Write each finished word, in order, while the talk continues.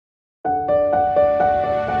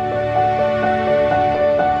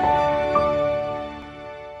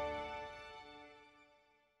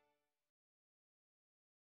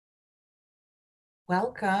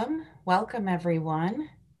Welcome everyone.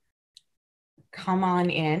 Come on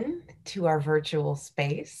in to our virtual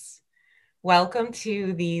space. Welcome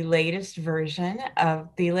to the latest of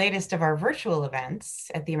our virtual events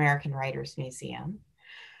at the American Writers Museum.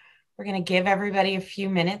 We're going to give everybody a few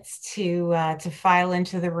minutes to file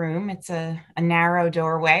into the room. It's a narrow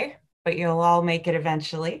doorway, but you'll all make it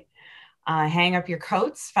eventually. Hang up your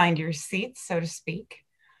coats, find your seats, so to speak.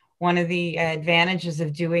 One of the advantages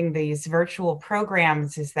of doing these virtual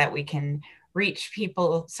programs is that we can reach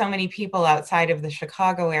so many people outside of the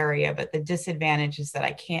Chicago area, but the disadvantage is that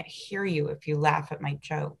I can't hear you if you laugh at my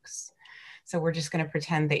jokes. So we're just going to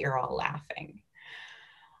pretend that you're all laughing.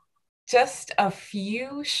 Just a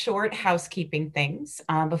few short housekeeping things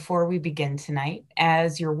before we begin tonight.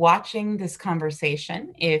 As you're watching this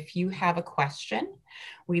conversation, if you have a question,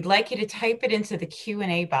 we'd like you to type it into the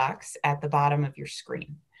Q&A box at the bottom of your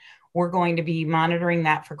screen. We're going to be monitoring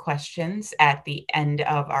that for questions at the end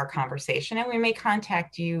of our conversation, and we may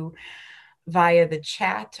contact you via the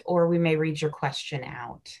chat, or we may read your question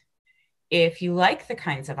out. If you like the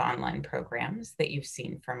kinds of online programs that you've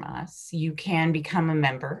seen from us, you can become a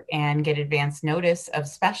member and get advance notice of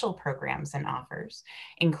special programs and offers,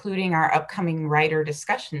 including our upcoming writer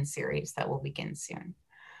discussion series that will begin soon.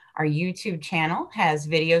 Our YouTube channel has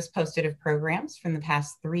videos posted of programs from the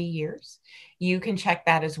past 3 years. You can check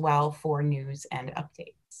that as well for news and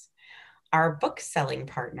updates. Our book selling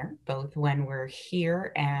partner, both when we're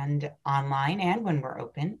here and online and when we're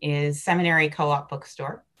open, is Seminary Co-op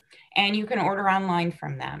Bookstore. And you can order online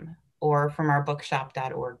from them or from our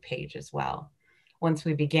bookshop.org page as well. Once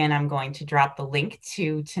we begin, I'm going to drop the link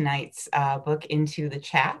to tonight's book into the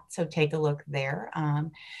chat. So take a look there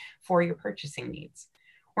for your purchasing needs.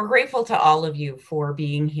 We're grateful to all of you for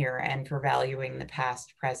being here and for valuing the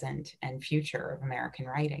past, present, and future of American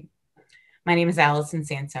writing. My name is Allison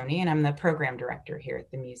Sansoni, and I'm the program director here at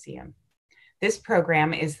the museum. This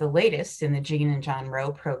program is the latest in the Jean and John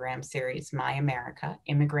Rowe program series, My America,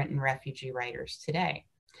 Immigrant and Refugee Writers Today.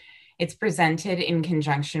 It's presented in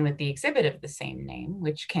conjunction with the exhibit of the same name,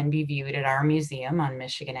 which can be viewed at our museum on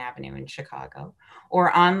Michigan Avenue in Chicago,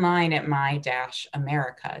 or online at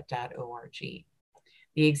my-america.org.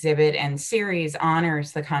 The exhibit and series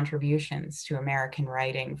honors the contributions to American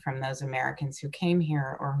writing from those Americans who came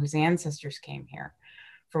here or whose ancestors came here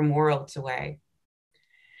from worlds away.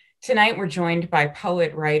 Tonight, we're joined by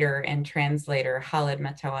poet, writer, and translator Khaled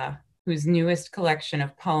Mattawa, whose newest collection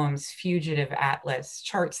of poems, Fugitive Atlas,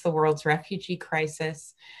 charts the world's refugee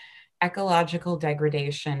crisis, ecological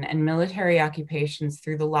degradation, and military occupations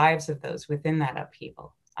through the lives of those within that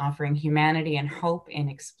upheaval, offering humanity and hope in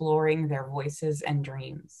exploring their voices and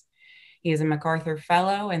dreams. He is a MacArthur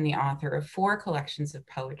Fellow and the author of 4 collections of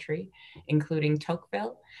poetry, including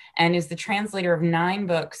Tocqueville, and is the translator of 9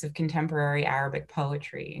 books of contemporary Arabic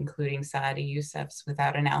poetry, including Saadi Youssef's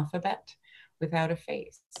Without an Alphabet, Without a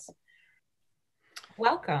Face.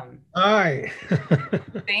 Welcome. Hi.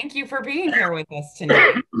 Thank you for being here with us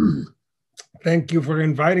tonight. Thank you for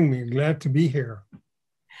inviting me. Glad to be here.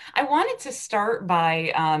 I wanted to start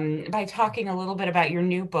by talking a little bit about your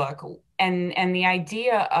new book and the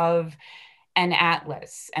idea of an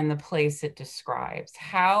atlas and the place it describes.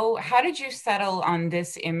 How did you settle on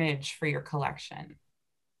this image for your collection?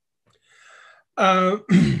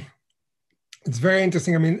 It's very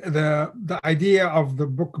interesting. I mean, the idea of the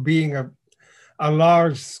book being a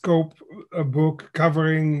large scope book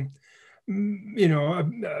covering a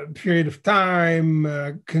period of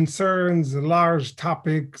time, concerns, large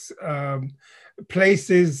topics,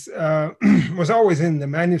 places, was always in the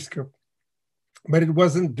manuscript, but it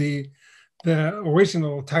wasn't the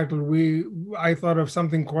original title. I thought of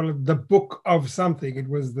something called the Book of Something. It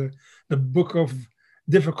was the Book of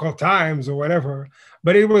Difficult Times or whatever,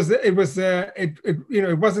 but it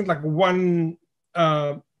wasn't like one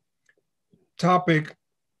topic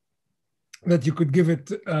that you could give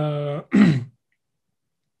it a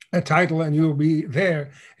title and you'll be there.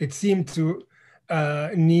 It seemed to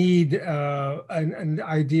need an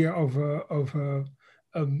idea of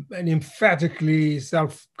an emphatically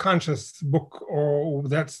self-conscious book, or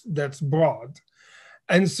that's broad.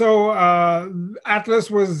 And so Atlas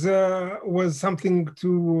was something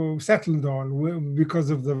to settle on because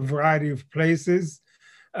of the variety of places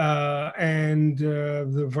and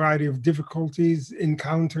the variety of difficulties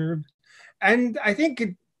encountered. And I think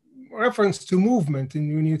it reference to movement.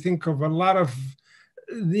 And when you think of a lot of,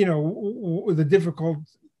 the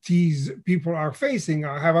difficulties people are facing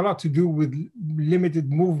have a lot to do with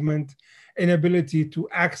limited movement, inability to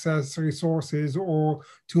access resources, or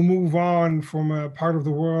to move on from a part of the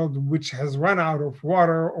world which has run out of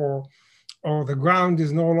water, or the ground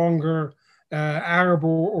is no longer Arab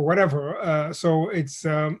or whatever. So it's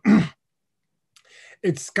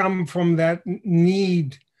come from that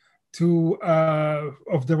need to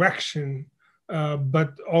of direction,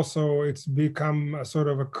 but also it's become a sort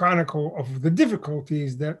of a chronicle of the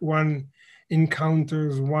difficulties that one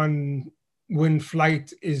encounters one when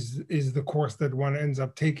flight is the course that one ends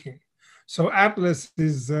up taking. So Atlas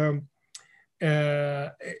is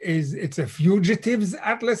it's a fugitives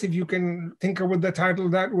atlas, if you can think of the title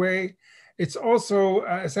that way. It's also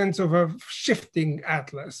a sense of a shifting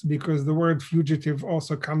atlas, because the word fugitive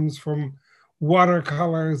also comes from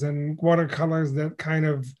watercolors, and watercolors that kind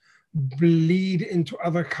of bleed into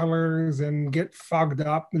other colors and get fogged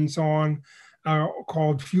up and so on are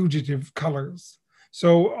called fugitive colors.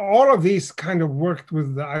 So all of these kind of worked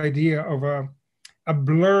with the idea of a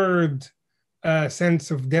blurred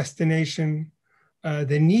sense of destination,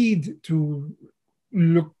 the need to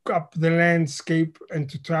look up the landscape and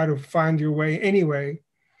to try to find your way anyway,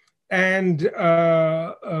 and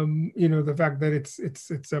the fact that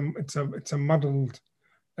it's a muddled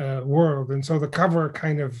world, and so the cover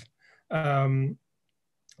kind of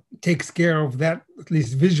takes care of that, at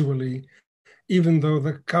least visually, even though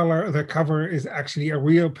the cover is actually a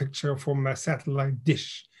real picture from a satellite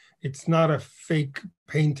dish. It's not a fake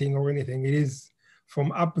painting or anything. It is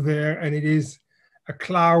from up there, and it is a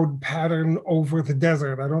cloud pattern over the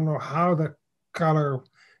desert. I don't know how the color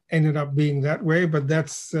ended up being that way, but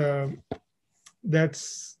that's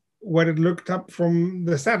what it looked up from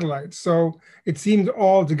the satellite. So it seemed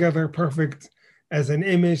altogether perfect as an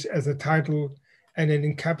image, as a title, and an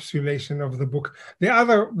encapsulation of the book.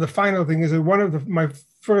 The final thing is that one of my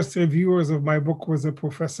first reviewers of my book was a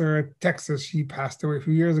professor at Texas. She passed away a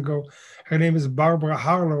few years ago. Her name is Barbara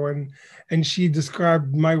Harlow, and she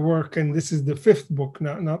described my work, and this is the fifth book,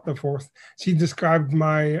 not the fourth. She described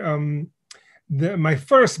my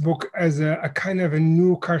first book as a kind of a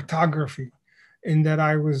new cartography, in that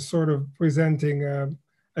I was sort of presenting a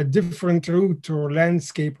different route or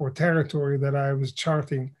landscape or territory that I was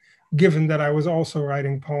charting, given that I was also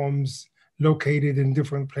writing poems located in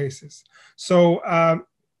different places. So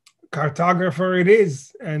cartographer it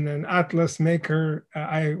is, and an atlas maker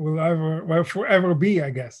I will forever be,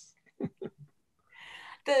 I guess.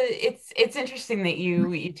 It's interesting that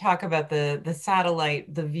you talk about the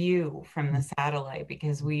satellite, the view from the satellite,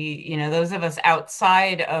 because we, those of us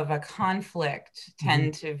outside of a conflict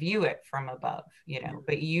tend to view it from above,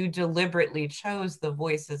 but you deliberately chose the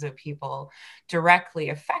voices of people directly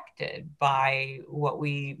affected by what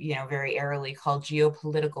we, very airily call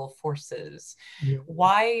geopolitical forces. Yeah.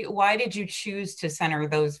 Why did you choose to center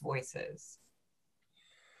those voices?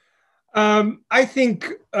 I think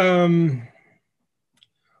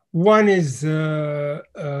one is maybe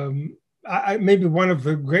one of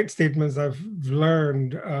the great statements I've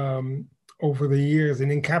learned over the years in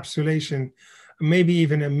encapsulation, maybe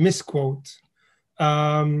even a misquote,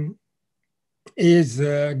 is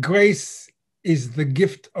grace is the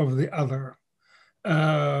gift of the other.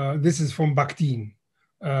 This is from Bakhtin,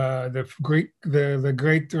 the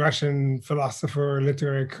great Russian philosopher,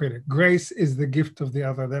 literary critic. Grace is the gift of the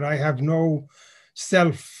other, that I have no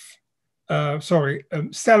self.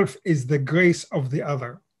 Self is the grace of the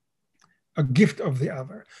other, a gift of the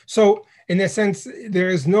other. So in a sense, there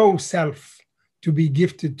is no self to be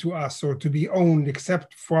gifted to us or to be owned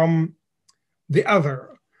except from the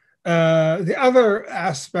other. The other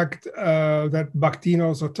aspect that Bakhtin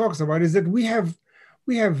also talks about is that we have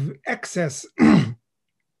excess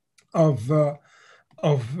of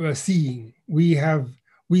seeing.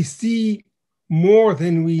 We see more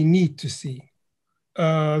than we need to see.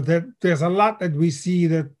 That there's a lot that we see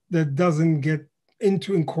that doesn't get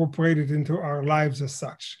incorporated into our lives as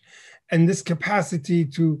such, and this capacity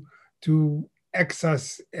to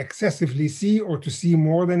excessively see, or to see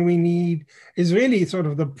more than we need, is really sort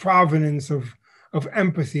of the provenance of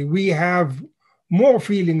empathy. We have more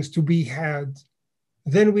feelings to be had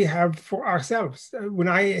than we have for ourselves. When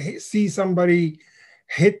I see somebody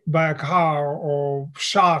hit by a car, or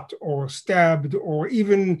shot, or stabbed, or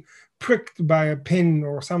even pricked by a pin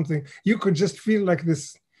or something, you could just feel like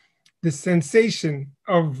this sensation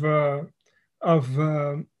of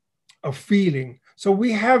feeling. So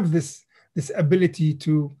we have this ability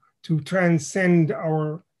to transcend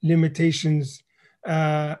our limitations,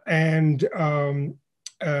 and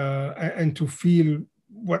to feel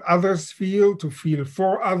what others feel, to feel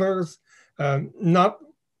for others, not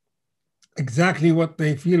exactly what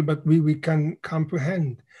they feel, but we can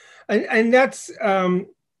comprehend, and that's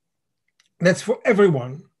for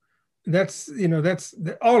everyone. that's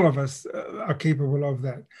all of us are capable of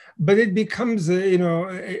that, but it becomes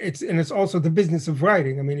it's also the business of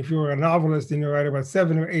writing. I mean, if you're a novelist and you write about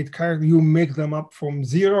 7 or 8 characters, you make them up from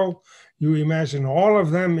zero, you imagine all of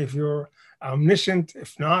them. If you're omniscient,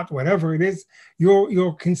 if not, whatever it is,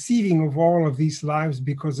 you're conceiving of all of these lives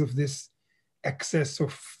because of this excess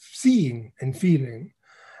of seeing and feeling.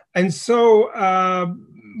 And so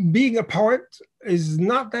being a poet is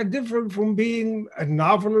not that different from being a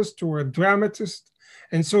novelist or a dramatist.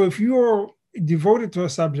 And so if you're devoted to a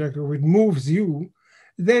subject or it moves you,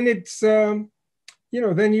 then it's, then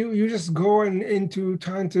you just go into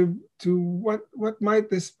trying to what might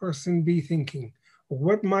this person be thinking?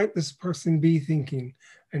 What might this person be thinking?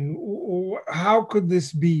 And how could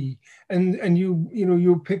this be? And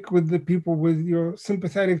you pick with the people with you're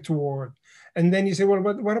sympathetic toward, and then you say, well,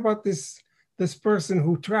 what about this person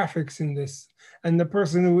who traffics in this, and the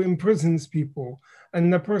person who imprisons people,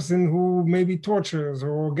 and the person who maybe tortures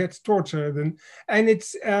or gets tortured, and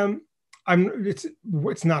it's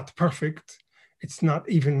not perfect, it's not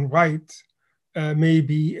even right,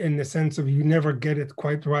 maybe in the sense of you never get it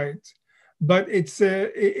quite right, but it's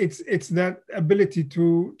that ability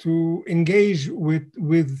to engage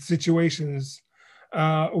with situations,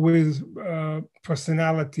 with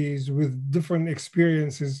personalities, with different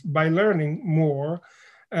experiences, by learning more,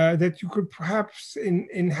 that you could perhaps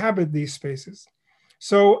inhabit these spaces.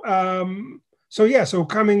 So yeah, so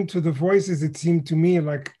coming to the voices, it seemed to me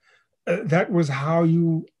like that was how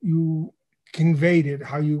you conveyed it,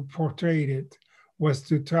 how you portrayed it, was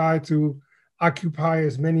to try to occupy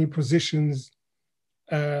as many positions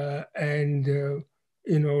and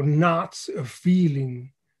knots of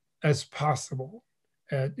feeling as possible,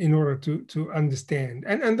 in order to understand.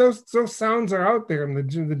 And those sounds are out there, and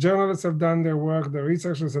the journalists have done their work, the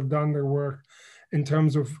researchers have done their work in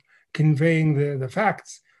terms of conveying the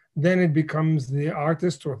facts. Then it becomes the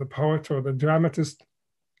artist or the poet or the dramatist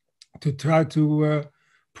to try to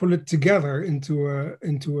pull it together into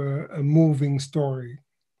a moving story,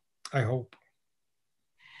 I hope.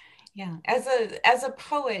 Yeah. As a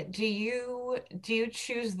poet, do you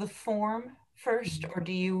choose the form first, or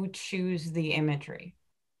do you choose the imagery?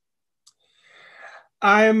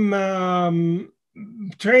 I'm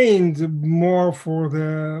trained more for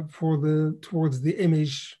the towards the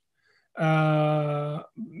image. That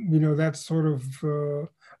sort of.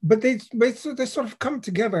 But they sort of come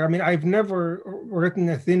together. I mean, I've never written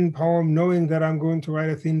a thin poem knowing that I'm going to write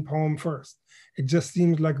a thin poem first. It just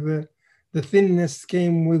seems like the thinness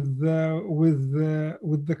came with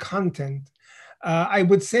the content. I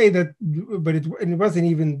would say that, but it wasn't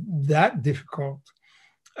even that difficult,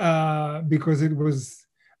 because it was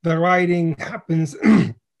the writing happens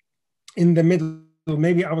in the middle.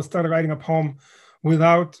 Maybe I will start writing a poem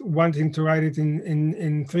without wanting to write it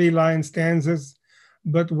in 3-line stanzas.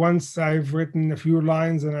 But once I've written a few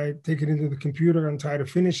lines and I take it into the computer and try to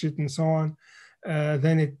finish it and so on,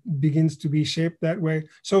 then it begins to be shaped that way.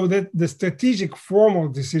 So that the strategic formal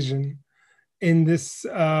decision in this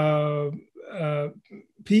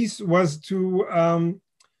piece was to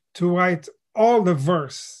write all the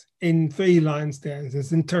verse in 3-line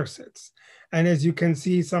stanzas, in tercets. And as you can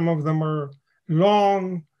see, some of them are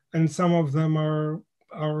long and some of them are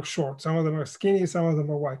short. Some of them are skinny, some of them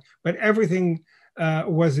are wide. But everything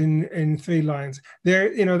was in 3 lines.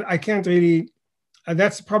 There, I can't really,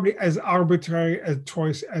 that's probably as arbitrary a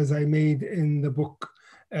choice as I made in the book.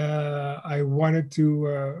 I wanted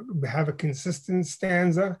to have a consistent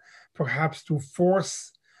stanza, perhaps to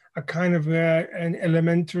force a kind of an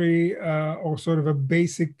elementary or sort of a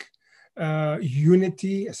basic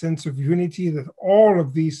unity, a sense of unity, that all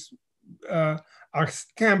of these are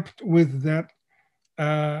stamped with that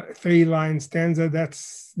 3-line stanza.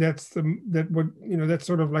 That's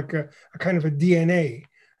sort of like a kind of a DNA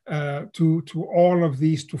to all of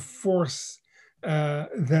these, to force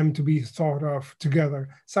them to be thought of together.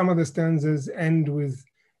 Some of the stanzas end with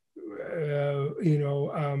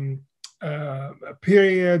a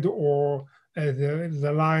period, or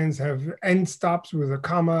the lines have end stops with a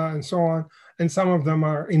comma and so on, and some of them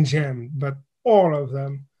are in jam, but all of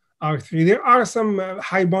them are 3. There are some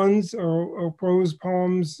high buns or prose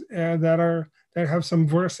poems that have some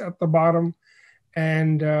verse at the bottom,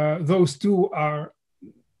 and those too are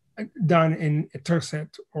done in a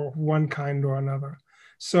tercet or one kind or another.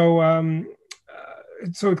 So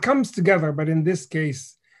so it comes together, but in this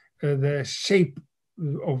case, the shape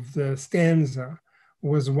of the stanza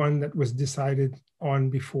was one that was decided on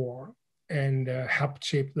before, and helped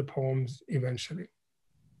shape the poems eventually.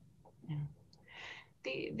 Yeah.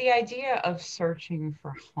 The idea of searching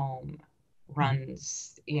for home,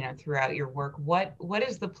 runs, throughout your work. What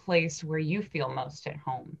is the place where you feel most at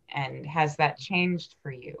home, and has that changed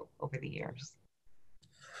for you over the years?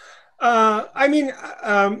 I mean,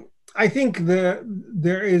 I think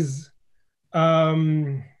there is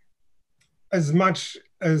um, as much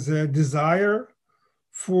as a desire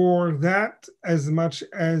for that, as much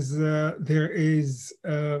as there is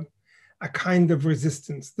a kind of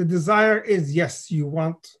resistance. The desire is, yes, you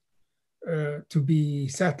want to be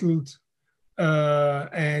settled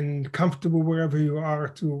and comfortable wherever you are,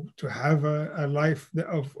 to have a life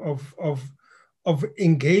of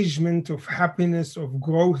engagement, of happiness, of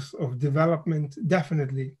growth, of development,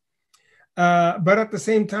 definitely. But at the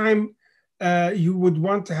same time, you would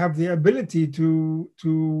want to have the ability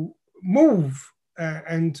to move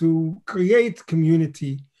and to create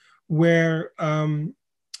community where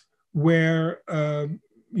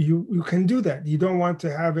you can do that. You don't want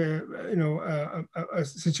to have a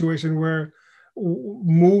situation where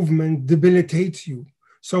movement debilitates you.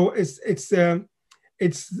 So it's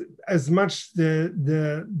as much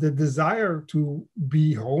the desire to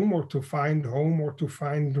be home or to find home or to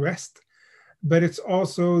find rest, but it's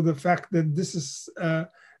also the fact that this is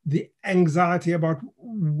the anxiety about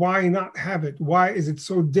why not have it? Why is it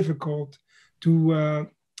so difficult to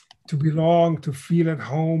belong, to feel at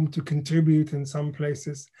home, to contribute in some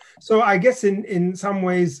places? So I guess in some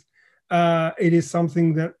ways, it is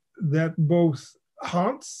something that both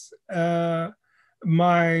haunts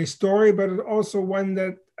my story, but also one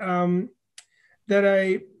that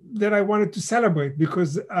I wanted to celebrate,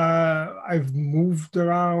 because I've moved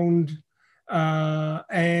around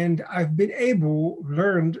and I've been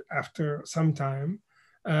learned after some time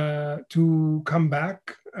to come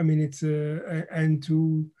back. I mean, and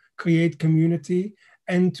to create community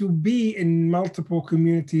and to be in multiple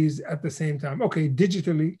communities at the same time. Okay,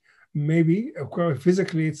 digitally, maybe, of course,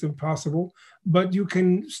 physically it's impossible, but you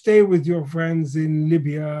can stay with your friends in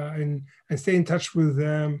Libya and stay in touch with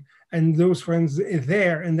them. And those friends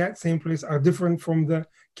there in that same place are different from the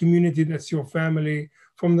community that's your family,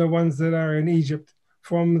 from the ones that are in Egypt,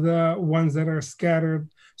 from the ones that are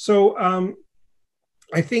scattered. So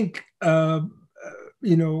I think,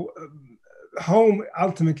 home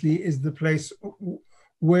ultimately is the place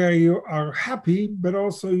where you are happy, but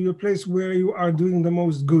also your place where you are doing the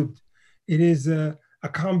most good. It is a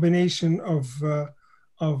combination of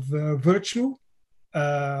virtue,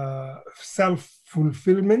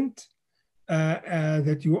 self-fulfillment,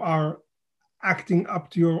 that you are acting up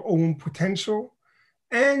to your own potential,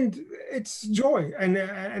 and it's joy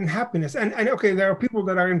and happiness. And okay, there are people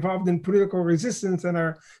that are involved in political resistance and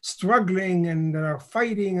are struggling and that are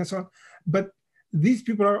fighting and so on, but these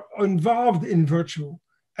people are involved in virtue,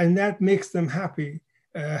 and that makes them happy.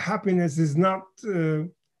 Happiness is not,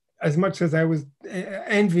 as much as I was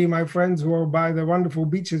envy my friends who are by the wonderful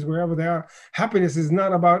beaches wherever they are. Happiness is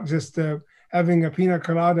not about just having a pina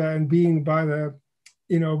colada and being by the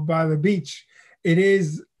beach. It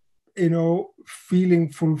is,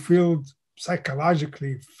 feeling fulfilled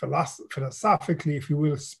psychologically, philosophically, if you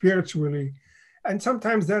will, spiritually. And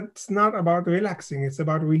sometimes that's not about relaxing. It's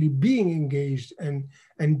about really being engaged and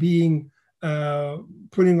being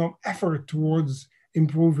putting up effort towards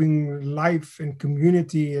improving life and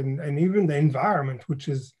community and even the environment, which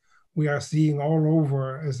is we are seeing all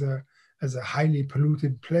over as a highly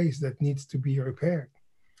polluted place that needs to be repaired.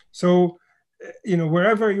 So,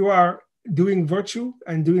 wherever you are doing virtue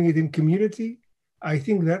and doing it in community, I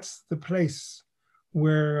think that's the place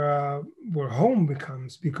where home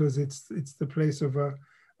becomes, because it's the place of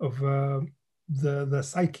the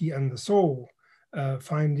psyche and the soul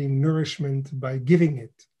finding nourishment by giving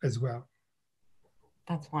it as well.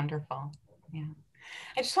 That's wonderful. Yeah.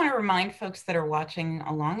 I just want to remind folks that are watching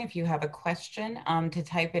along, if you have a question, to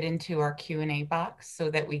type it into our Q&A box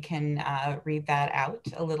so that we can read that out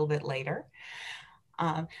a little bit later.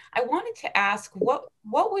 I wanted to ask, what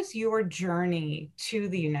was your journey to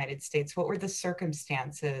the United States? What were the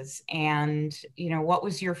circumstances? And, what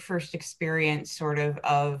was your first experience sort of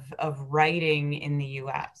writing in the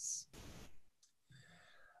US?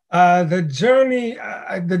 The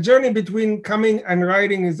journey between coming and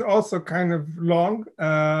writing is also kind of long.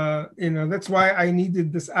 That's why I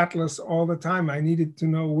needed this atlas all the time. I needed to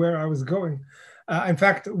know where I was going. In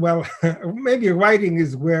fact, well, maybe writing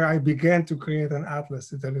is where I began to create an atlas,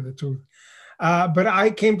 to tell you the truth. But I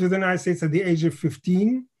came to the United States at the age of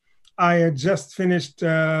 15. I had just finished,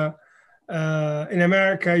 in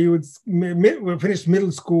America, you would finish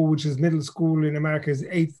middle school, which is middle school in America is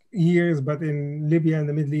 8 years, but in Libya and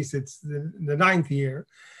the Middle East, it's the 9th year.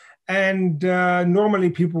 And normally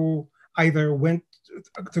people, either went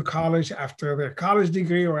to college after their college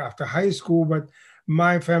degree or after high school, but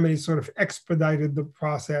my family sort of expedited the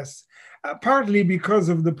process, partly because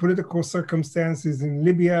of the political circumstances in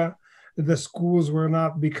Libya. The schools were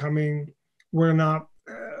not,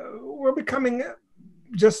 were becoming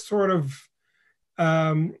just sort of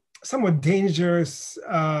um, somewhat dangerous,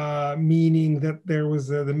 meaning that there was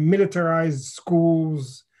the militarized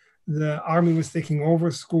schools, the army was taking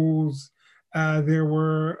over schools. There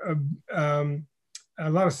were a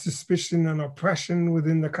lot of suspicion and oppression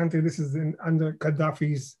within the country. This is under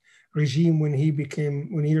Gaddafi's regime when he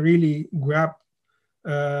really grabbed,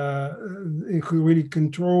 he could really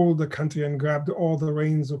control the country and grabbed all the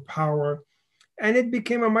reins of power. And it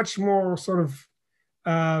became a much more sort of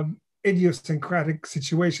uh, idiosyncratic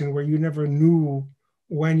situation where you never knew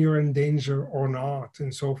when you're in danger or not,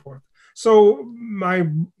 and so forth. So my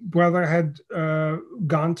brother had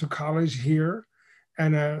gone to college here,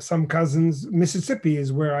 and some cousins. Mississippi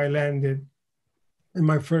is where I landed in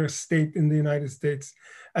my first state in the United States.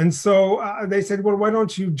 And so they said, well, why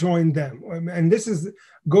don't you join them? And this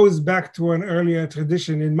goes back to an earlier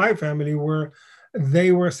tradition in my family where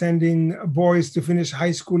they were sending boys to finish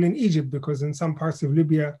high school in Egypt, because in some parts of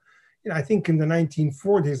Libya, I think in the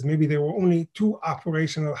 1940s, maybe there were only 2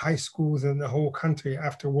 operational high schools in the whole country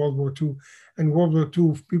after World War II. And World War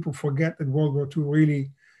II, people forget that World War II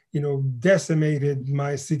really, decimated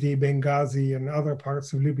my city, Benghazi, and other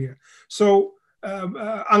parts of Libya. So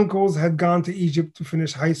uncles had gone to Egypt to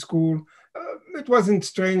finish high school. It wasn't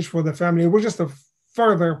strange for the family. It was just a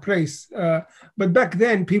further place. But back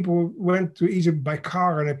then, people went to Egypt by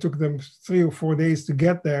car, and it took them 3 or 4 days to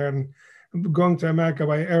get there. And going to America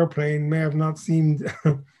by airplane may have not seemed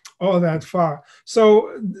all that far.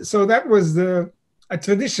 So that was a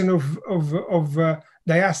tradition of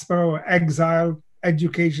diaspora or exile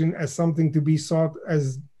education as something to be sought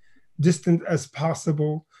as distant as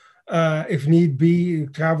possible. If need be,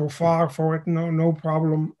 travel far for it, no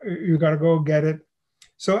problem. You got to go get it.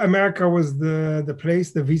 So America was the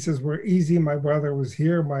place. The visas were easy. My brother was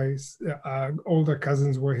here. My older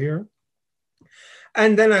cousins were here.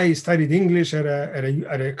 And then I studied English at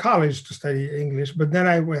a college to study English. But then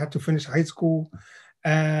I had to finish high school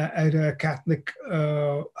at a Catholic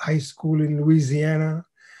high school in Louisiana.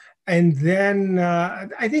 And then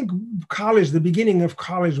I think college, the beginning of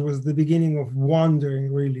college was the beginning of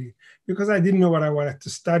wandering, really, because I didn't know what I wanted to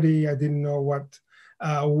study. I didn't know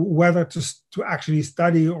whether to actually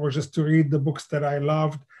study or just to read the books that I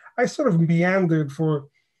loved. I sort of meandered for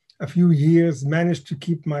a few years, managed to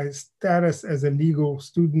keep my status as a legal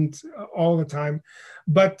student all the time.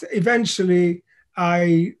 But eventually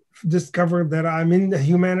I discovered that I'm in the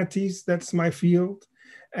humanities, that's my field.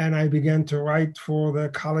 And I began to write for the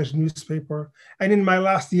college newspaper. And in my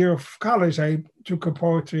last year of college, I took a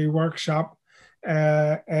poetry workshop,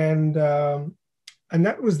 and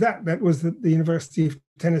that was that. That was the University of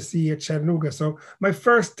Tennessee at Chattanooga. So my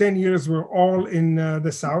first 10 years were all in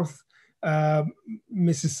the South,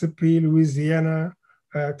 Mississippi, Louisiana,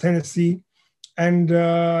 Tennessee. And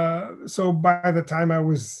so by the time I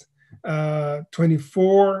was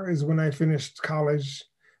 24 is when I finished college.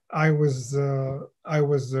 I was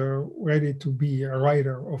ready to be a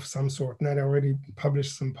writer of some sort, and I'd already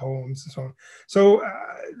published some poems and so on. So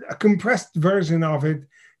a compressed version of it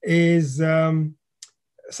is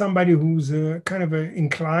somebody who's kind of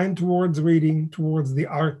inclined towards reading, towards the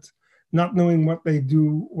art, not knowing what they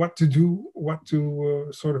do, what to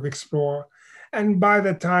sort of explore. And by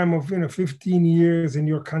the time of 15 years in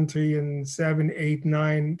your country and 7, 8,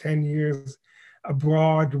 9, 10 years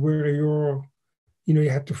abroad, where you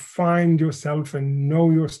had to find yourself and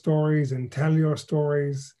know your stories and tell your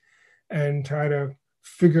stories and try to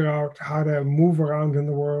figure out how to move around in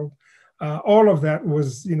the world. All of that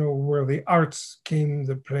was, where the arts came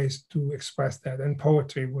the place to express that, and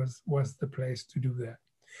poetry was the place to do that.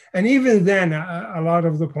 And even then, a lot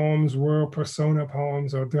of the poems were persona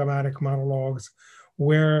poems or dramatic monologues,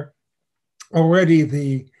 where already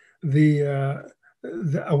the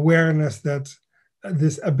awareness that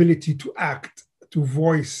this ability to act, to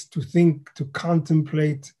voice, to think, to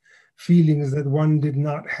contemplate feelings that one did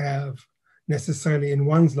not have necessarily in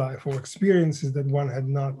one's life, or experiences that one had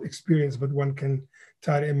not experienced, but one can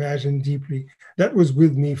try to imagine deeply. That was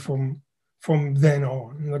with me from then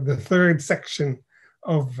on. Like the third section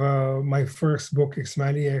of my first book,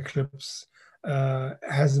 Ismailia Eclipse,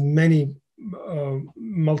 has many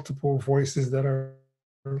multiple voices that are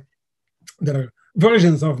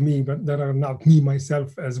versions of me, but that are not me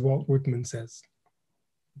myself, as Walt Whitman says.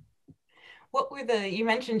 What were you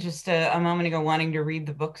mentioned just a moment ago wanting to read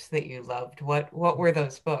the books that you loved. What were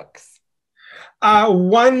those books?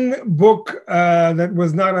 One book that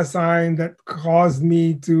was not assigned that caused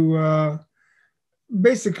me to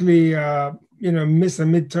basically, miss a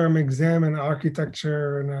midterm exam in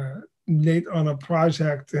architecture and late on a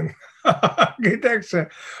project in architecture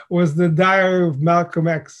was The Diary of Malcolm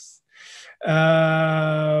X.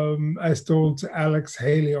 I stole to Alex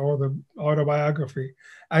Haley, or the autobiography.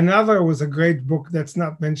 Another was a great book that's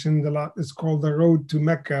not mentioned a lot. It's called The Road to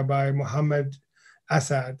Mecca by Muhammad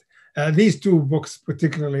Asad. These two books,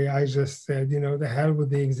 particularly, I just said, the hell with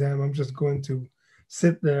the exam. I'm just going to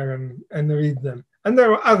sit there and read them. And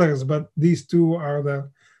there are others, but these two are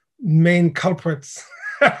the main culprits.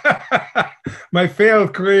 My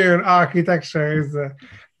failed career in architecture is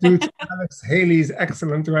due to Alex Haley's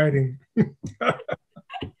excellent writing.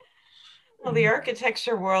 Well, the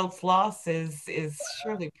architecture world's loss is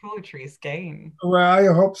surely poetry's gain. Well, I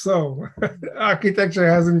hope so. Architecture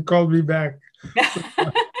hasn't called me back.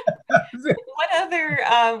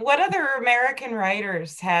 What other American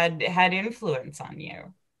writers had influence on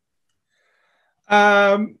you?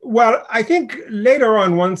 Well, I think later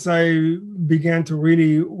on, once I began to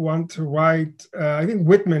really want to write, I think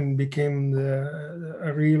Whitman became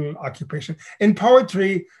a real occupation. In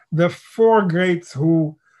poetry, the four greats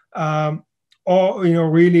who all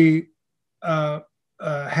really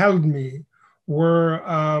held me were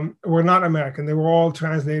not American. They were all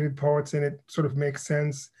translated poets, and it sort of makes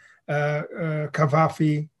sense.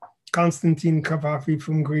 Cavafy, Constantine Cavafy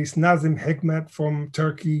from Greece, Nazim Hikmet from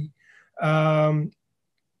Turkey,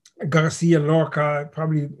 Garcia Lorca,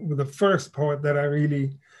 probably the first poet that I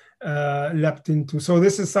really leapt into. So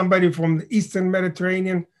this is somebody from the Eastern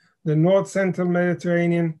Mediterranean, the North Central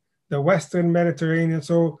Mediterranean, the Western Mediterranean.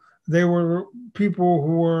 So they were people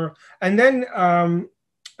who were, and then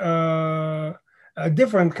a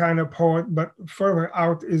different kind of poet, but further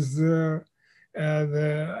out is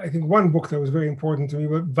I think one book that was very important to me,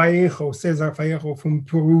 but Vallejo, Cesar Vallejo from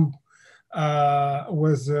Peru,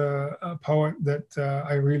 was a poet that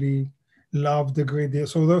I really loved a great deal.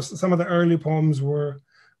 So some of the early poems were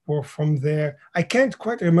from there. I can't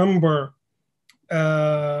quite remember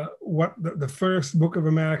what the first book of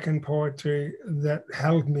American poetry that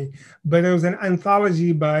held me, but there was an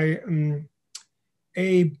anthology by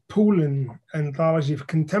A. Poulin, Anthology of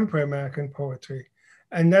Contemporary American Poetry,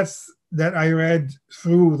 and that I read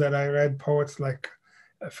poets like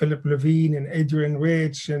Philip Levine and Adrian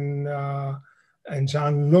Rich and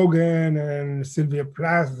John Logan and Sylvia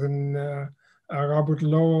Plath and Robert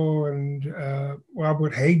Lowe and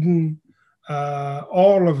Robert Hayden.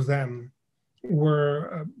 All of them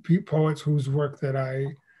were poets whose work that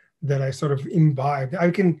I sort of imbibed.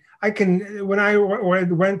 I can when I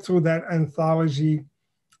went through that anthology,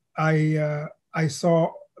 I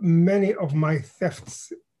saw many of my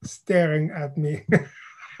thefts staring at me.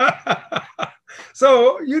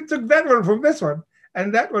 So you took that one from this one,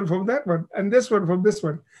 and that one from that one, and this one from this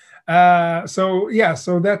one. So yeah,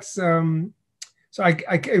 so that's so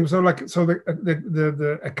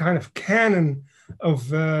the a kind of canon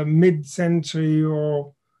of mid-century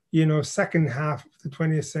or second half of the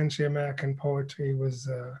 20th century American poetry was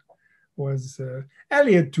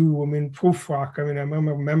Eliot too. I mean, Prufrock. I mean, I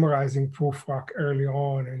remember memorizing Prufrock early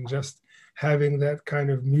on and just having that kind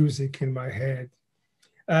of music in my head.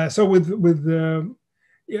 So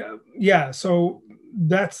so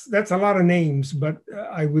that's a lot of names, but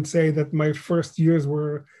I would say that my first years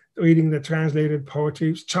were reading the translated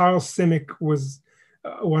poetry. Charles Simic was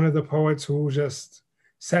one of the poets who just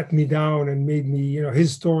sat me down and made me,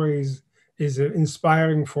 his stories is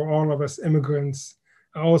inspiring for all of us immigrants,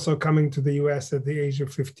 also coming to the US at the age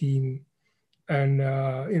of 15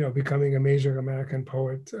 and, becoming a major American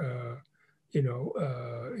poet,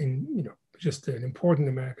 just an important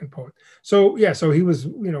American poet. So yeah, so he was,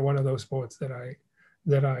 one of those poets that I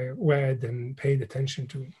read and paid attention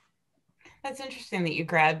to. That's interesting that you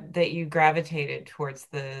gravitated towards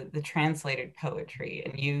the translated poetry,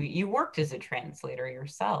 and you worked as a translator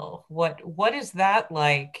yourself. What is that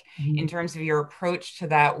like in terms of your approach to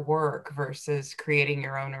that work versus creating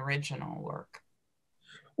your own original work?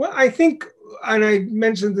 Well, I think, and I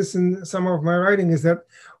mentioned this in some of my writing, is that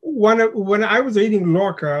when I was reading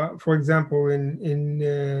Lorca, for example, in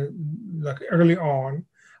like early on,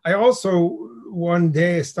 I also one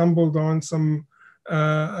day stumbled on some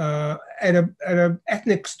at a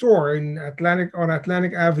ethnic store on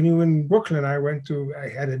Atlantic Avenue in Brooklyn. I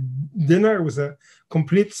had a dinner. It was a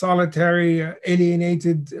complete solitary,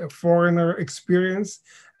 alienated foreigner experience.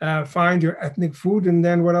 Find your ethnic food, and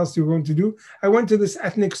then what else you're going to do? I went to this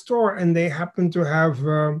ethnic store, and they happened to have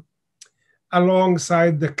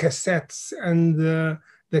alongside the cassettes and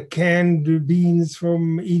the canned beans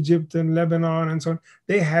from Egypt and Lebanon and so on.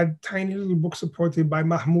 They had tiny little books of poetry by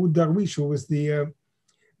Mahmoud Darwish, who was the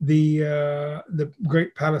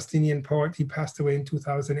great Palestinian poet. He passed away in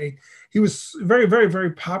 2008. He was very, very,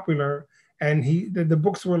 very popular, and the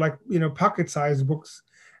books were like, you know, pocket-sized books,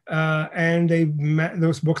 and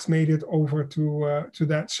those books made it over to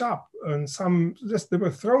that shop, and some just they were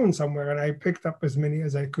thrown somewhere, and I picked up as many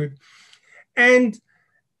as I could, and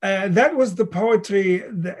that was the poetry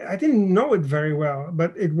that I didn't know it very well,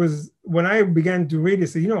 but it was when I began to read it.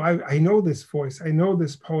 So, you know, I know this voice, I know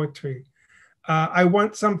this poetry. I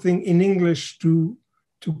want something in English to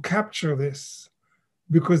capture this,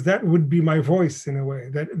 because that would be my voice in a way.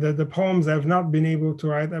 That the poems I've not been able to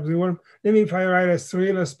write. I was well, maybe if I write a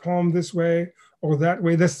surrealist poem this way or that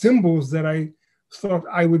way, the symbols that I thought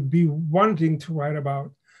I would be wanting to write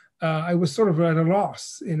about, I was sort of at a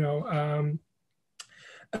loss, you know.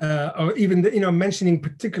 Or even you know, mentioning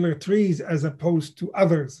particular trees as opposed to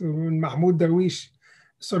others. When Mahmoud Darwish,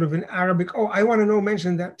 sort of in Arabic, oh, I want to know,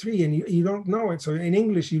 mention that tree, and you don't know it. So in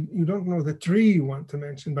English, you don't know the tree you want to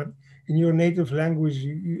mention, but in your native language,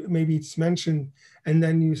 maybe it's mentioned, and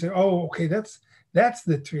then you say, oh, okay, that's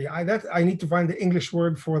the tree. I need to find the English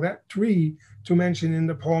word for that tree to mention in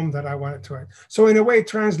the poem that I wanted to write. So in a way,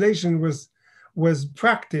 translation was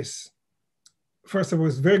practice. First of all, it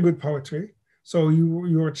was very good poetry. So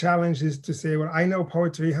your challenge is to say, well, I know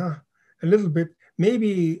poetry, a little bit.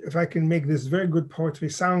 Maybe if I can make this very good poetry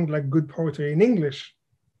sound like good poetry in English,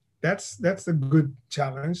 that's a good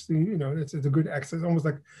challenge. You know, it's a good exercise. Almost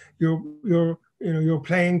like you're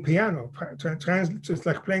playing piano. It's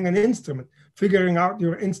like playing an instrument, figuring out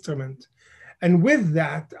your instrument. And with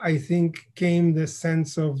that, I think came the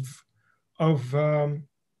sense of the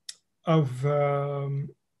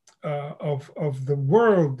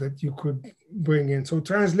world that you could bring in. So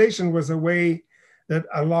translation was a way that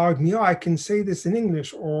allowed me, oh, I can say this in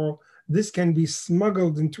English, or this can be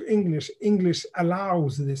smuggled into English. English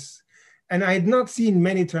allows this. And I had not seen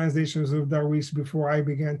many translations of Darwish before I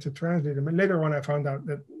began to translate them. And later on, I found out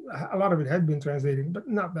that a lot of it had been translated, but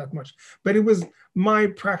not that much. But it was my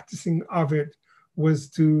practicing of it was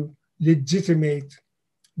to legitimate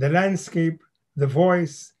the landscape, the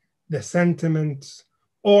voice, the sentiments.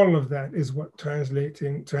 All of that is what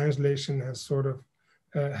translation has sort of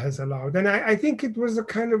has allowed. And I think it was a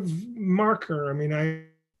kind of marker. I mean, I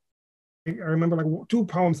remember like 2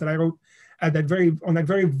 poems that I wrote on that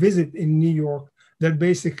very visit in New York that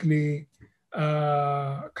basically those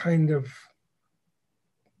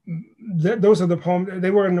are the poems,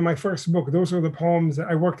 they were in my first book. Those are the poems that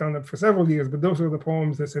I worked on it for several years, but those are the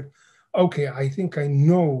poems that said, okay, I think I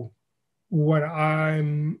know what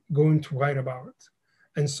I'm going to write about.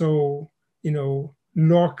 And so, you know,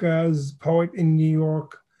 Lorca's Poet in New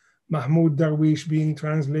York, Mahmoud Darwish being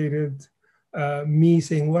translated, me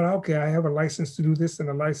saying, well, okay, I have a license to do this and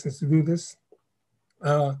a license to do this.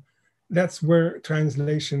 That's where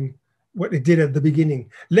translation, what it did at the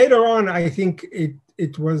beginning. Later on, I think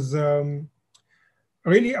it was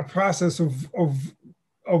really a process of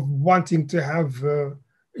wanting to have,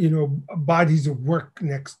 you know, bodies of work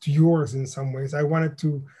next to yours in some ways. I wanted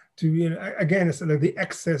to you know, again, it's like the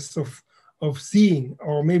excess of seeing,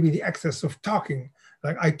 or maybe the excess of talking.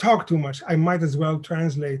 Like I talk too much, I might as well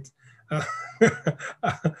translate.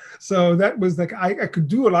 So that was like, I could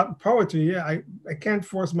do a lot of poetry. Yeah, I can't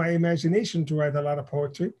force my imagination to write a lot of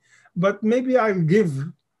poetry, but maybe I'll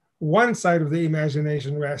give one side of the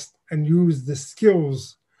imagination rest and use the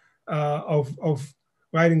skills of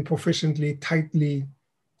writing proficiently, tightly,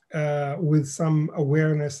 with some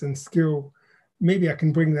awareness and skill. Maybe I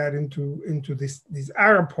can bring that into these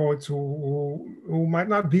Arab poets who might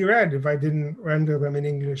not be read if I didn't render them in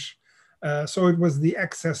English. So it was the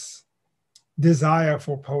excess desire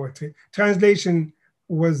for poetry. Translation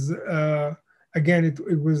was, again,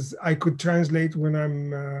 it was, I could translate when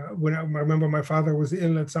when I remember my father was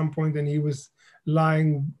ill at some point and he was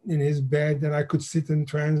lying in his bed and I could sit and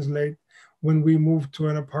translate. When we moved to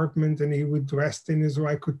an apartment and he would rest in his room,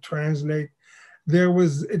 I could translate.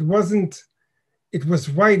 It was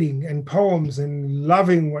writing and poems and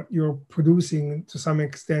loving what you're producing to some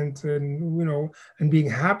extent, and you know, and being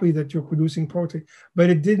happy that you're producing poetry, but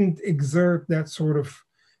it didn't exert that sort of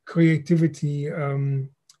creativity,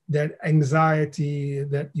 that anxiety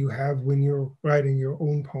that you have when you're writing your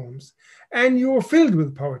own poems. And you're filled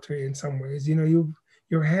with poetry in some ways. You know,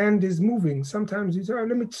 your hand is moving. Sometimes you say, oh,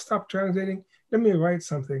 let me stop translating, let me write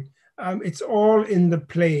something. It's all in the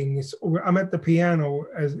playing. I'm at the piano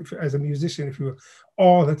as a musician, if you will,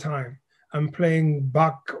 all the time. I'm playing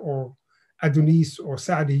Bach or Adonis or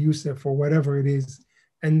Saadi Youssef or whatever it is.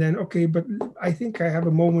 And then, okay, but I think I have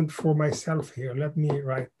a moment for myself here. Let me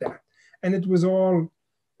write that. And it was all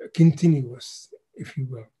continuous, if you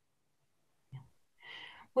will.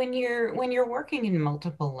 When you're working in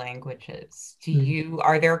multiple languages, Mm.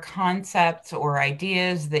 are there concepts or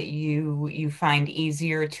ideas that you find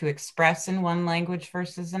easier to express in one language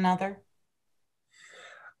versus another?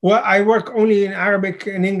 Well, I work only in Arabic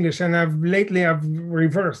and English, and I've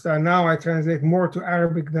reversed. Now I translate more to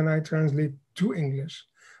Arabic than I translate to English.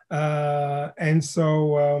 And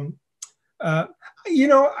so, uh,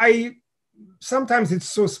 I sometimes it's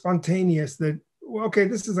so spontaneous that, well, okay,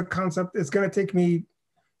 this is a concept. It's going to take me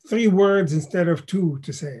 3 words instead of 2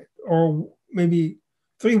 to say it, or maybe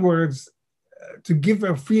 3 words to give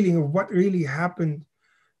a feeling of what really happened,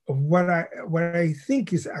 of what I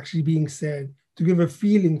think is actually being said, to give a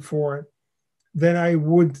feeling for it, than I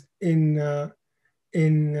would in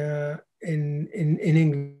English.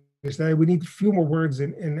 That I would need a few more words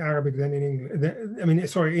in Arabic than in English. I mean,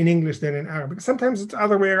 sorry, in English than in Arabic. Sometimes it's the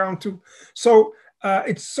other way around too. So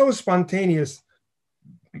it's so spontaneous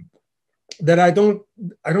that I don't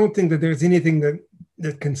think that there's anything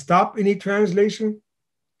that can stop any translation.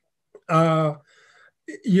 Uh,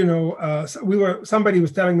 somebody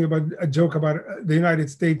was telling me about a joke about the United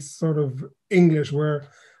States sort of English, where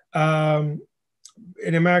um,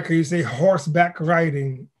 in America you say horseback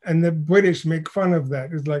riding, and the British make fun of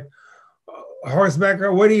that. It's like, horseback,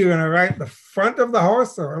 what are you going to ride? The front of the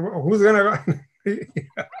horse, or who's going to ride? Yeah.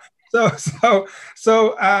 But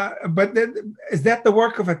then, is that the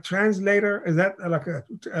work of a translator? Is that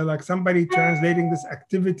like somebody translating this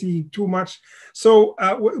activity too much? So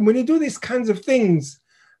when you do these kinds of things,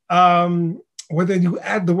 whether you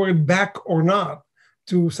add the word back or not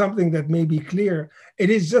to something that may be clear, it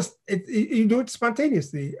is just you do it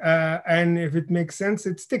spontaneously, and if it makes sense,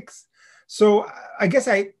 it sticks. So I guess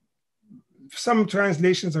some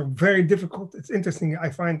translations are very difficult. It's interesting. I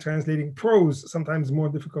find translating prose sometimes more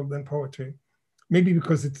difficult than poetry, maybe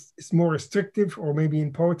because it's more restrictive, or maybe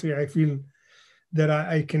in poetry I feel that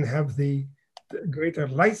I can have the greater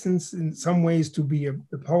license in some ways to be a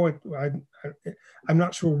poet. I'm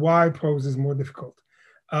not sure why prose is more difficult,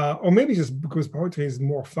 or maybe just because poetry is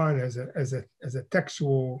more fun as a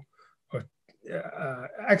textual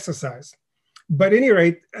exercise. But at any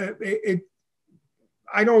rate,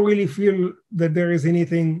 I don't really feel that there is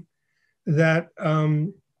anything that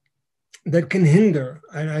that can hinder,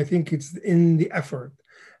 and I think it's in the effort.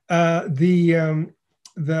 I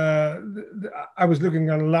was looking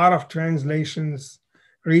at a lot of translations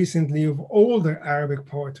recently of older Arabic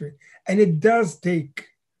poetry, and it does take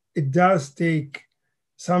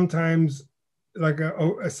sometimes, like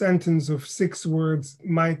a sentence of 6 words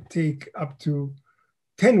might take up to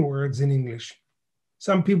 10 words in English.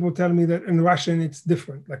 Some people tell me that in Russian it's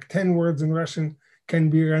different. Like 10 words in Russian can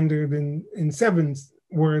be rendered in 7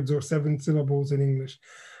 words or 7 syllables in English.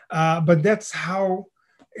 But that's how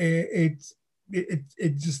it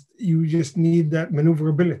just, you just need that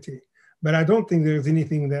maneuverability. But I don't think there's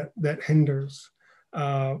anything that hinders.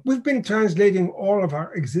 We've been translating all of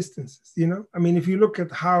our existences. I mean, if you look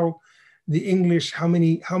at how the English, how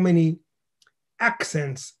many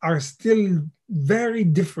accents are still very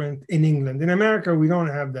different in England. In America, we don't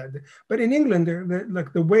have that. But in England,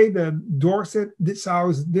 like the way the Dorset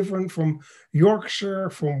sounds different from Yorkshire,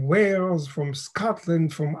 from Wales, from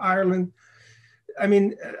Scotland, from Ireland. I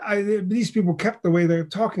mean, these people kept the way they're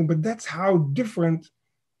talking, but that's how different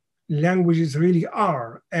languages really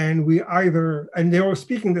are. And they were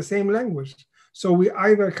speaking the same language. So we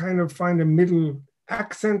either kind of find a middle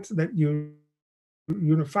accent that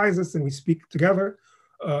unifies us and we speak together,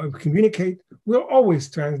 communicate. We're always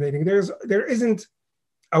translating. There isn't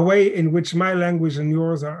a way in which my language and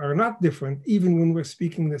yours are not different, even when we're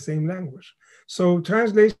speaking the same language. So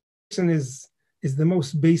translation is the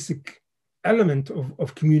most basic element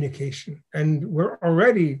of communication. And we're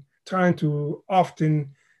already trying to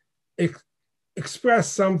often express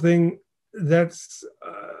something that's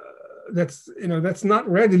not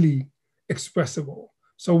readily expressible.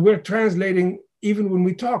 So we're translating. Even when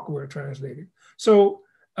we talk, we're translating. So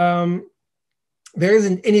there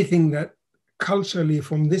isn't anything that culturally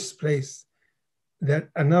from this place that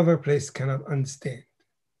another place cannot understand.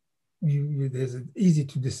 There's easy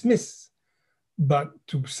to dismiss, but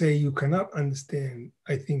to say you cannot understand,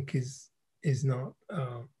 I think is not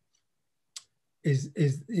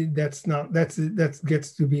that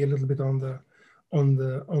gets to be a little bit on the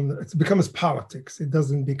it becomes politics. It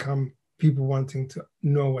doesn't become people wanting to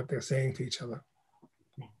know what they're saying to each other.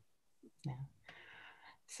 Yeah.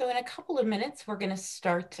 So in a couple of minutes, we're going to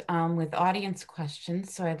start with audience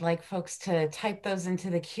questions. So I'd like folks to type those into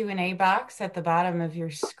the Q&A box at the bottom of your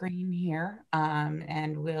screen here,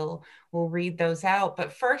 and we'll read those out.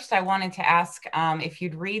 But first, I wanted to ask if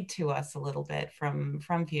you'd read to us a little bit from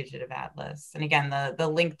Fugitive Atlas. And again, the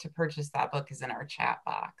link to purchase that book is in our chat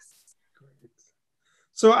box. Great.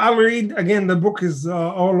 So I'll read, again, the book is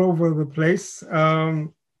all over the place,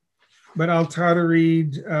 but I'll try to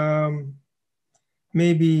read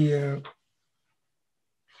maybe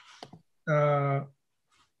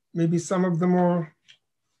maybe some of the more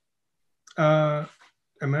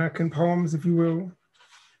American poems, if you will.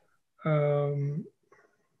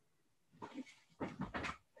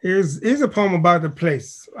 Here's a poem about a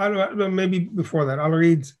place. Maybe before that,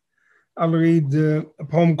 I'll read a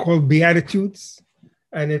poem called Beatitudes,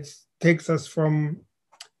 and it takes us from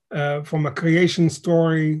a creation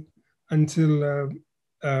story until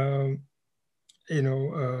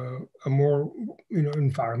a more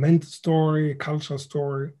environmental story, a cultural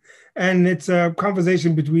story, and it's a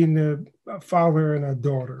conversation between a father and a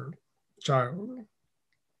daughter, child.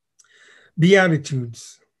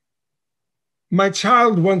 Beatitudes. My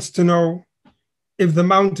child wants to know if the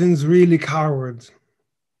mountain's really coward.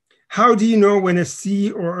 How do you know when a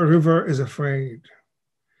sea or a river is afraid?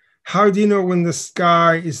 How do you know when the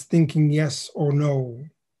sky is thinking yes or no?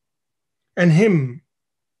 And him,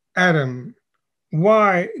 Adam,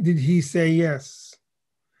 why did he say yes?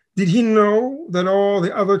 Did he know that all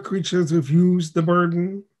the other creatures refused the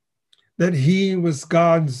burden, that he was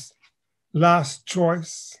God's last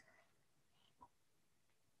choice?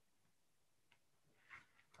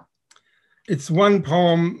 It's one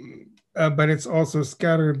poem, but it's also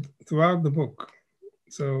scattered throughout the book.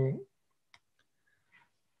 So,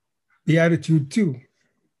 Beatitude 2.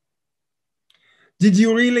 Did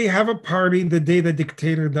you really have a party the day the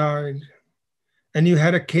dictator died? And you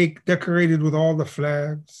had a cake decorated with all the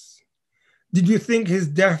flags? Did you think his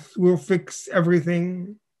death will fix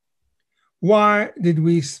everything? Why did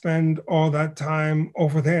we spend all that time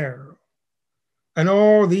over there? And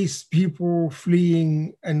all these people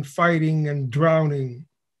fleeing and fighting and drowning,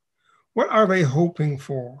 what are they hoping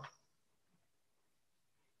for?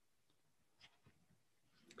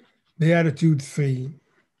 Beatitude 3.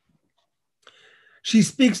 She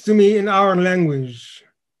speaks to me in our language,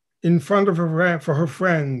 in front of for her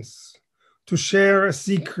friends, to share a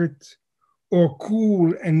secret, or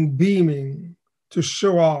cool and beaming, to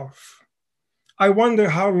show off. I wonder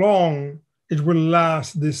how long it will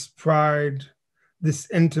last, this pride, this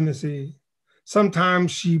intimacy.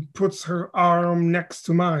 Sometimes she puts her arm next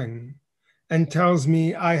to mine and tells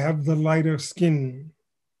me I have the lighter skin.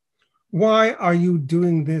 Why are you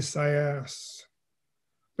doing this, I ask.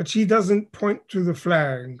 But she doesn't point to the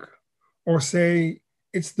flag or say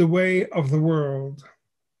it's the way of the world.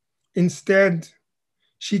 Instead,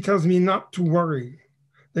 she tells me not to worry,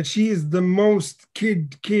 that she is the most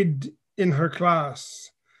kid in her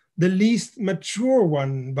class, the least mature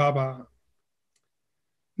one, Baba.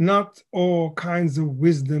 Not all kinds of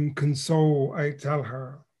wisdom console, I tell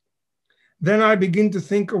her. Then I begin to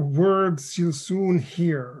think of words she'll soon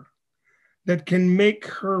hear that can make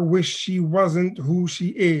her wish she wasn't who she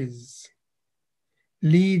is.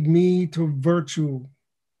 Lead me to virtue,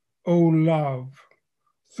 O love,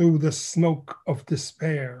 through the smoke of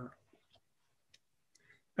despair.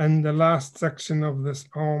 And the last section of this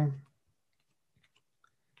poem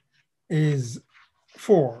is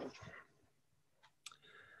 4.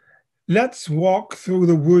 Let's walk through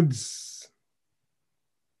the woods,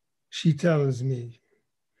 she tells me.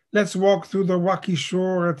 Let's walk through the rocky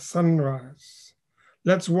shore at sunrise.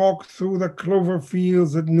 Let's walk through the clover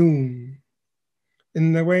fields at noon.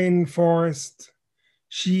 In the rainforest,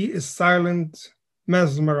 she is silent,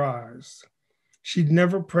 mesmerized. She'd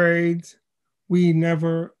never prayed, we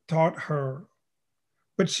never taught her.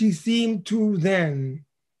 But she seemed to then,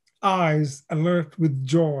 eyes alert with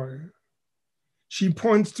joy. She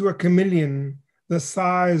points to a chameleon the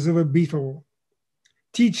size of a beetle,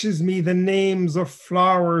 teaches me the names of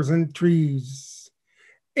flowers and trees,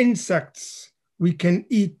 insects we can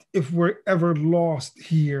eat if we're ever lost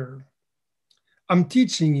here. I'm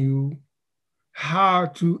teaching you how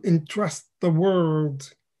to entrust the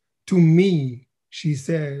world to me, she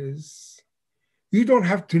says. You don't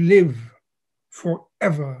have to live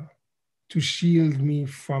forever to shield me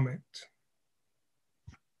from it.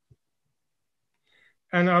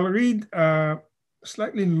 And I'll read a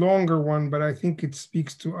slightly longer one, but I think it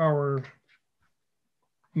speaks to our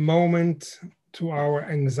moment, to our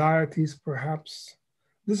anxieties, perhaps.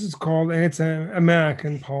 This is called, and it's an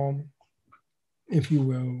American poem, if you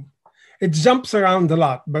will. It jumps around a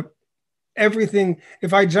lot, but everything.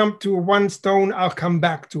 If I jump to one stone, I'll come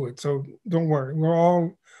back to it. So don't worry. We're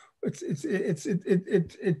all. It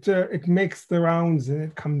makes the rounds and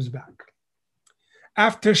it comes back.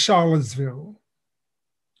 After Charlottesville,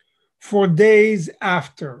 for days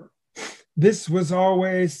after, this was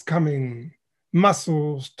always coming.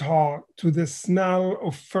 Muscles taut to the smell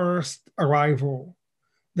of first arrival,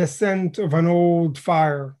 the scent of an old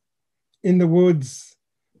fire. In the woods,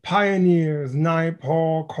 pioneers,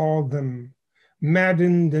 Paul called them,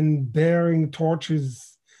 maddened and bearing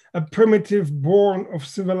torches, a primitive born of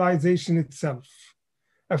civilization itself.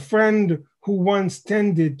 A friend who once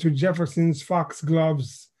tended to Jefferson's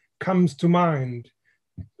foxgloves comes to mind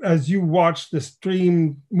as you watch the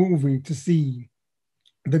streamed movie to see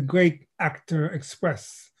the great actor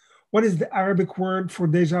express. What is the Arabic word for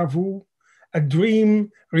déjà vu? A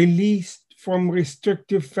dream released from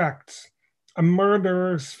restrictive facts, a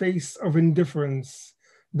murderer's face of indifference,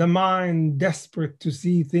 the mind desperate to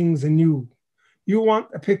see things anew. You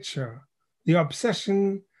want a picture, the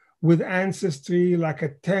obsession with ancestry like a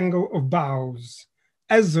tangle of boughs.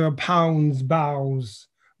 Ezra pounds boughs,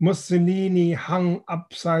 Mussolini hung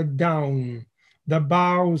upside down, the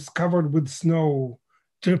boughs covered with snow,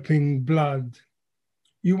 dripping blood.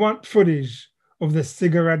 You want footage of the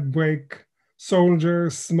cigarette break,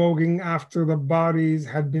 soldiers smoking after the bodies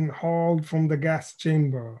had been hauled from the gas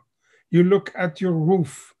chamber. You look at your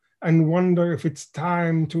roof and wonder if it's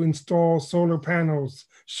time to install solar panels.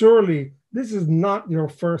 Surely this is not your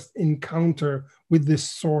first encounter with this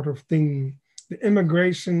sort of thing. The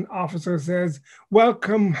immigration officer says,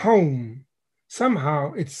 "Welcome home."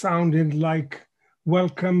 Somehow it sounded like,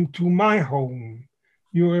 "Welcome to my home."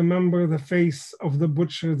 You remember the face of the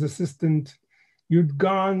butcher's assistant. You'd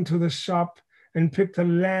gone to the shop and picked a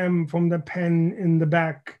lamb from the pen in the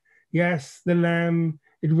back. Yes, the lamb,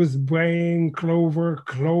 it was braying clover,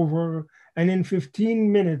 clover. And in 15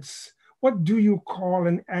 minutes, what do you call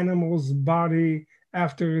an animal's body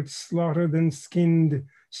after it's slaughtered and skinned?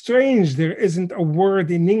 Strange there isn't a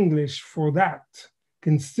word in English for that,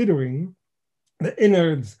 considering the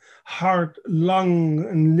innards, heart, lung,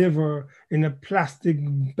 and liver in a plastic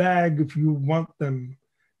bag if you want them.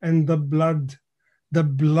 And the blood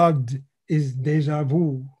is déjà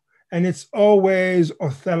vu. And it's always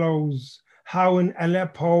Othello's. How in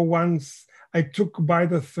Aleppo once I took by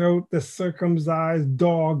the throat the circumcised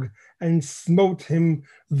dog and smote him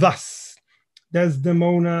thus.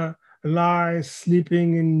 Desdemona lies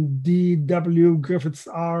sleeping in D.W. Griffith's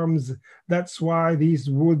arms. That's why these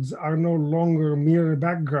woods are no longer mere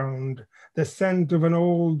background. The scent of an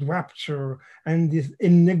old rapture and the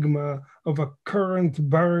enigma of a current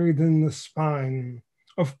buried in the spine.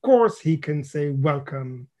 Of course he can say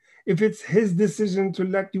welcome, if it's his decision to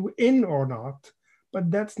let you in or not, but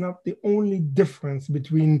that's not the only difference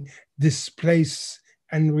between displace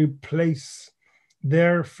and replace.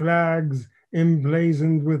 Their flags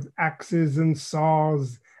emblazoned with axes and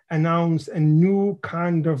saws announce a new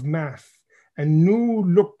kind of math, a new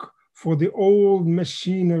look for the old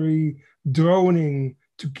machinery droning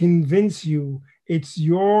to convince you it's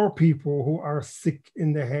your people who are sick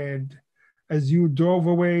in the head. As you drove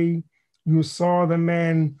away, you saw the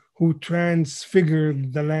man who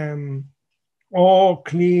transfigured the lamb, all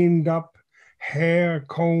cleaned up, hair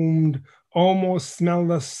combed, almost smell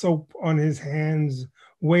the soap on his hands,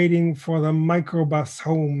 waiting for the microbus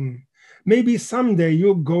home. Maybe someday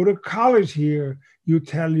you'll go to college here, you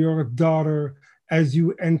tell your daughter as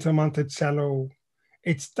you enter Monticello.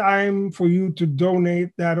 It's time for you to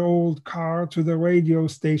donate that old car to the radio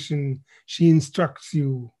station, she instructs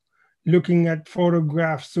you. Looking at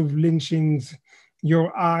photographs of lynchings,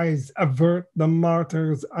 your eyes avert the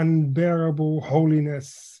martyr's unbearable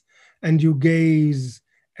holiness, and you gaze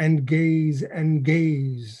and gaze and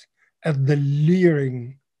gaze at the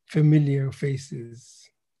leering familiar faces.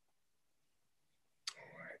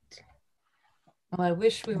 Well, I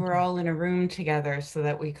wish we were all in a room together so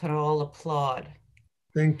that we could all applaud.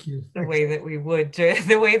 Thank you. The way that we would,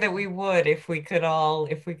 if we could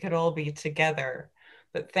all be together.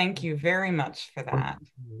 But thank you very much for that.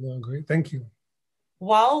 Yeah, great. Thank you.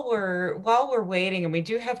 While we're waiting, and we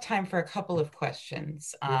do have time for a couple of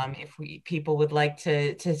questions, if people would like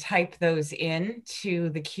to type those in to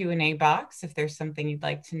the Q&A box, if there's something you'd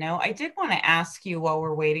like to know. I did want to ask you, while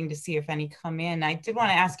we're waiting to see if any come in, I did want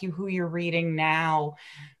to ask you who you're reading now,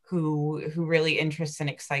 who really interests and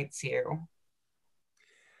excites you.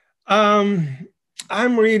 I'm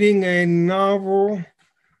reading a novel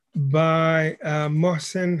by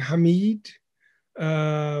Mohsen Hamid,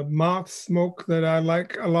 Moth Smoke, that I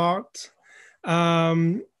like a lot.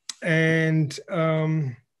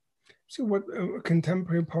 see what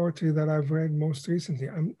contemporary poetry that I've read most recently.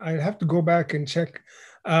 I'd have to go back and check.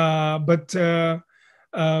 But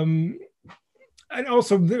um, and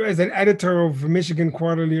also, as an editor of Michigan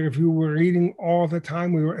Quarterly Review, we're reading all the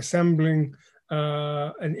time. We were assembling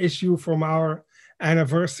an issue from our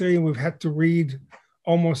anniversary, and we've had to read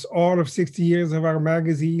almost all of 60 years of our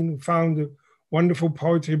magazine. We found wonderful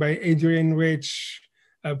poetry by Adrienne Rich,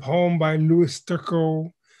 a poem by Louis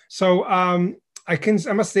Turco. So I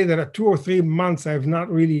must say that at 2 or 3 months, I've not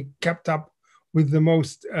really kept up with the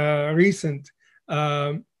most recent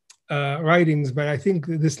writings, but I think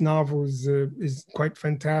this novel is quite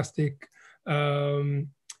fantastic, and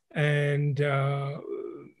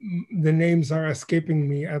the names are escaping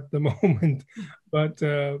me at the moment. But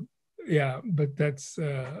yeah, but that's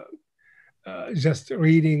just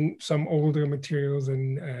reading some older materials.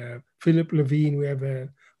 And Philip Levine, we have a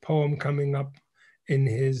poem coming up in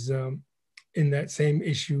his in that same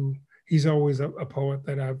issue. He's always a poet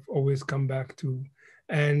that I've always come back to.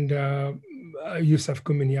 And Yusuf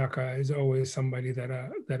Kuminyaka is always somebody that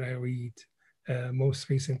I read. Most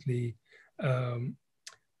recently,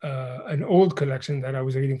 an old collection that I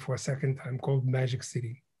was reading for a second time called Magic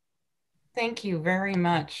City. Thank you very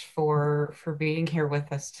much for being here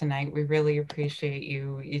with us tonight. We really appreciate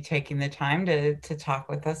you taking the time to talk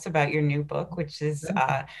with us about your new book, which is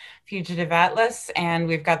Fugitive Atlas, and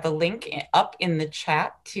we've got the link up in the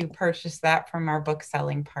chat to purchase that from our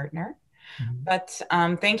bookselling partner. But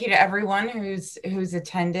thank you to everyone who's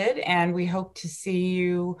attended, and we hope to see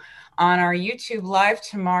you on our YouTube live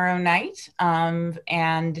tomorrow night and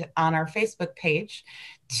on our Facebook page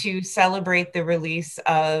to celebrate the release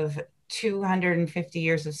of 250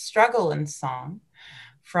 Years of Struggle and Song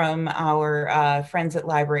from our friends at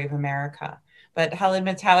Library of America. But Khaled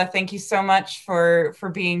Mattawa, thank you so much for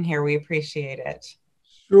being here. We appreciate it.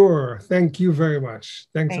 Sure. Thank you very much.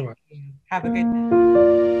 Thanks so Thank much. you. Have a good night.